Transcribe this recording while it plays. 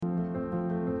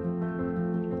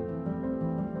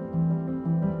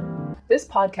This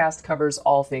podcast covers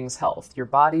all things health, your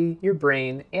body, your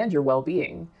brain, and your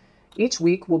well-being. Each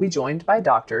week, we'll be joined by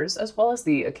doctors, as well as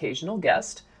the occasional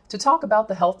guest, to talk about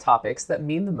the health topics that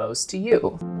mean the most to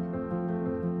you.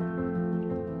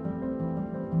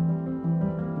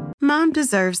 Mom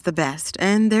deserves the best,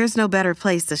 and there's no better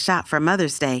place to shop for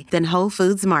Mother's Day than Whole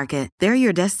Foods Market. They're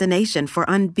your destination for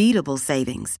unbeatable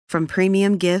savings, from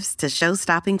premium gifts to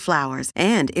show-stopping flowers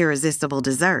and irresistible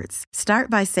desserts. Start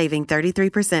by saving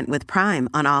 33% with Prime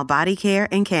on all body care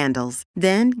and candles.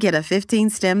 Then get a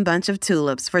 15-stem bunch of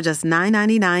tulips for just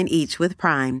 $9.99 each with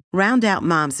Prime. Round out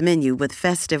Mom's menu with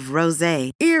festive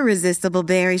rosé, irresistible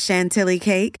berry chantilly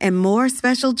cake, and more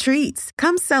special treats.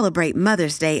 Come celebrate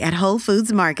Mother's Day at Whole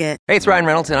Foods Market. Hey, it's Ryan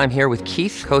Reynolds, and I'm here with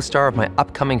Keith, co-star of my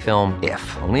upcoming film,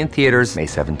 If, only in theaters May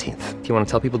 17th. Do you want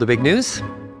to tell people the big news?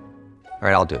 All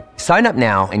right, I'll do it. Sign up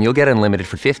now and you'll get unlimited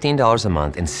for $15 a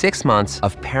month and 6 months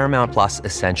of Paramount Plus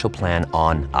Essential Plan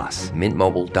on us.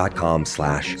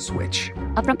 MintMobile.com/switch.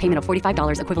 Upfront payment of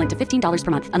 $45 equivalent to $15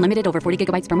 per month. Unlimited over 40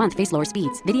 gigabytes per month. Face lower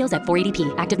speeds. Videos at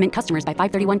 480p. Active Mint customers by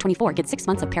 531.24 get 6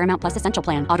 months of Paramount Plus Essential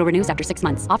Plan. Auto renews after 6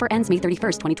 months. Offer ends May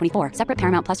 31st, 2024. Separate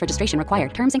Paramount Plus registration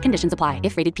required. Terms and conditions apply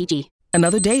if rated PG.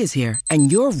 Another day is here,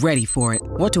 and you're ready for it.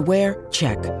 What to wear?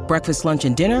 Check. Breakfast, lunch,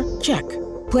 and dinner? Check.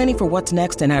 Planning for what's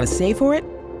next and how to save for it?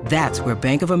 That's where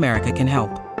Bank of America can help.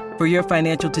 For your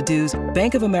financial to-dos,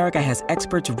 Bank of America has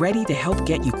experts ready to help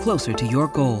get you closer to your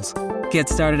goals. Get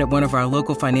started at one of our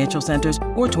local financial centers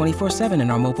or 24/7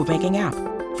 in our mobile banking app.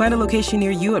 Find a location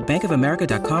near you at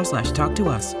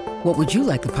bankofamerica.com/talktous. What would you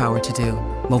like the power to do?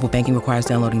 Mobile banking requires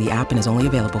downloading the app and is only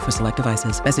available for select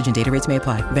devices. Message and data rates may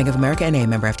apply. Bank of America N.A.,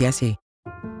 member FDIC.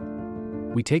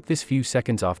 We take this few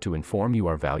seconds off to inform you,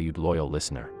 our valued loyal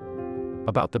listener,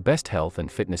 about the best health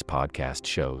and fitness podcast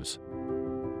shows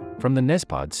from the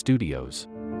Nespod Studios.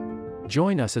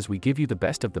 Join us as we give you the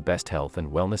best of the best health and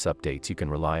wellness updates you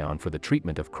can rely on for the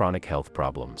treatment of chronic health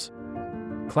problems.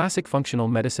 Classic functional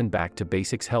medicine back to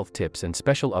basics health tips and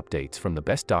special updates from the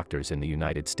best doctors in the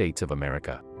United States of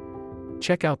America.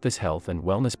 Check out this health and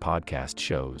wellness podcast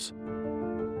shows.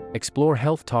 Explore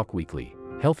Health Talk Weekly,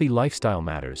 Healthy Lifestyle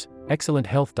Matters, Excellent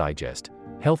Health Digest,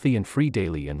 Healthy and Free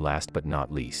Daily, and last but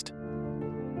not least,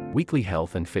 Weekly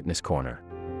Health and Fitness Corner.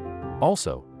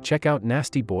 Also, check out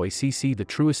Nasty Boy CC, the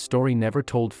truest story never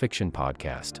told fiction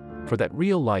podcast, for that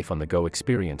real life on the go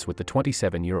experience with the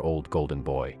 27-year-old golden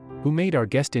boy, who made our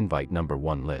guest invite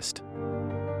 #1 list.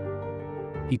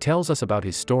 He tells us about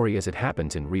his story as it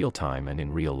happens in real time and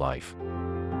in real life.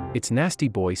 It's Nasty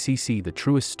Boy CC, the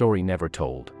truest story never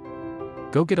told.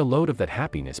 Go get a load of that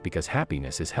happiness, because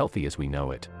happiness is healthy as we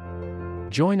know it.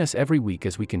 Join us every week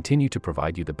as we continue to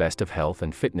provide you the best of health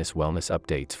and fitness wellness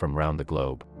updates from around the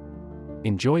globe.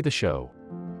 Enjoy the show.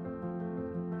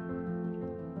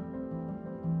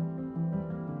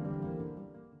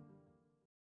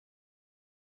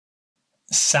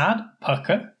 SAD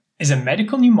PUCKER is a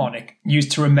medical mnemonic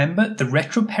used to remember the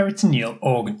retroperitoneal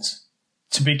organs.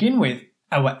 To begin with,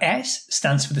 our S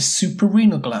stands for the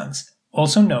suprarenal glands,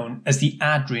 also known as the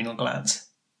adrenal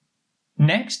glands.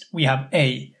 Next, we have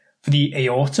A for the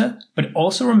aorta, but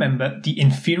also remember the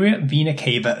inferior vena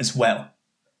cava as well.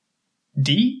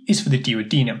 D is for the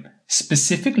duodenum,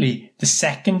 specifically the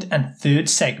second and third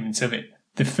segments of it.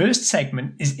 The first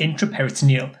segment is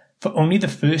intraperitoneal for only the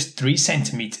first 3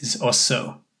 centimeters or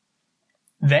so.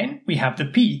 Then we have the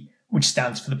P, which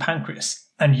stands for the pancreas,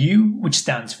 and U, which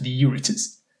stands for the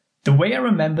ureters. The way I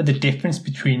remember the difference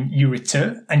between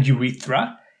ureter and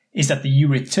urethra is that the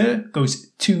ureter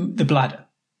goes to the bladder.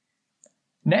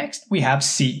 Next, we have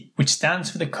C, which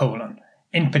stands for the colon.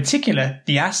 In particular,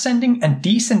 the ascending and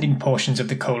descending portions of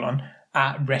the colon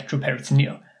are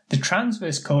retroperitoneal. The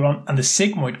transverse colon and the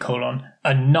sigmoid colon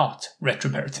are not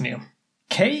retroperitoneal.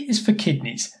 K is for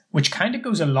kidneys, which kind of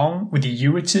goes along with the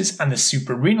ureters and the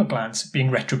suprarenal glands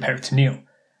being retroperitoneal.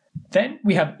 Then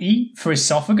we have E for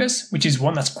esophagus, which is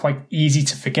one that's quite easy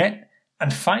to forget.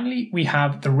 And finally, we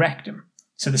have the rectum.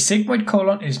 So the sigmoid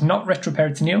colon is not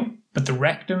retroperitoneal, but the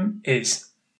rectum is.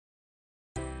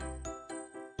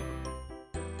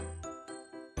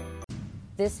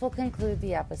 This will conclude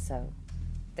the episode.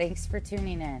 Thanks for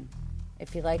tuning in.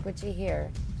 If you like what you hear,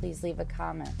 please leave a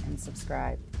comment and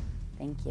subscribe. Thank you.